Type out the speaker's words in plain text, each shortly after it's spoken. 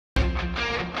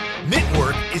Mitt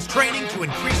work is training to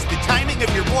increase the timing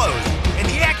of your blows and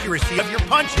the accuracy of your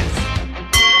punches.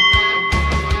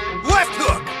 Left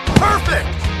hook,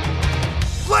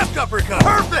 perfect! Left uppercut,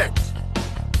 perfect!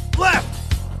 Left,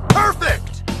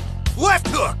 perfect! Left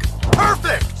hook,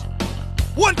 perfect!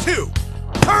 1, 2,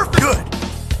 perfect!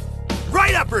 Good!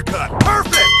 Right uppercut,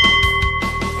 perfect!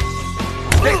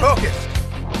 Stay focused!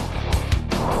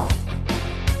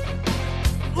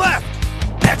 Left,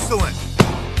 excellent!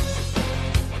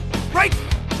 Right,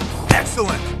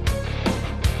 excellent!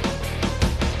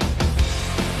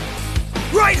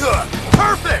 Right hook,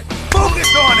 perfect! Focus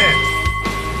on it!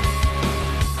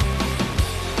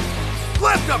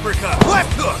 Left uppercut,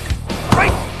 left hook,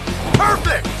 right,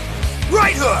 perfect!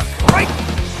 Right hook, right,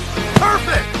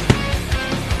 perfect!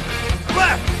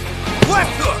 Left,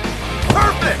 left hook,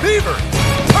 perfect! Beaver,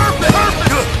 perfect, perfect,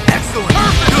 good, excellent,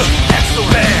 perfect, good,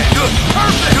 excellent, bad, good,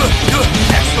 perfect, good, good,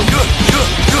 excellent, good, good,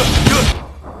 good, good.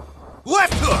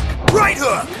 Left hook,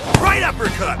 right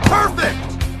uppercut, perfect!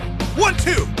 1,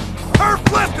 2,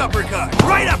 left uppercut,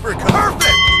 right uppercut,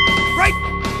 perfect! Right,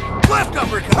 left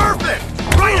uppercut, perfect!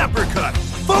 Right uppercut,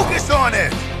 focus on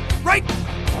it! Right,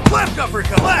 left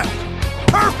uppercut, left,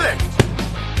 perfect!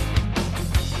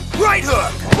 Right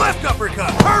hook, left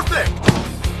uppercut, perfect!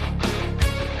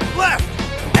 Left,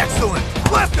 excellent!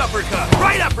 Left uppercut,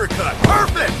 right uppercut,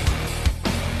 perfect!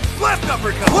 Left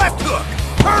uppercut, left hook,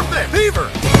 perfect! Beaver,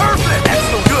 perfect!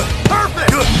 Excellent, good,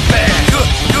 perfect! Good, bad, good,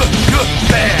 good, good,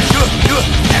 bad, good, good,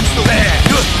 excellent, bad,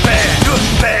 good, bad, good,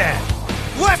 bad!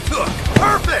 Left hook,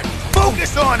 perfect!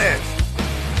 Focus on it!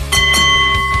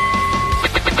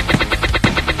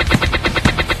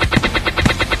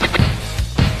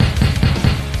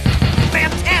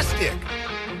 Fantastic!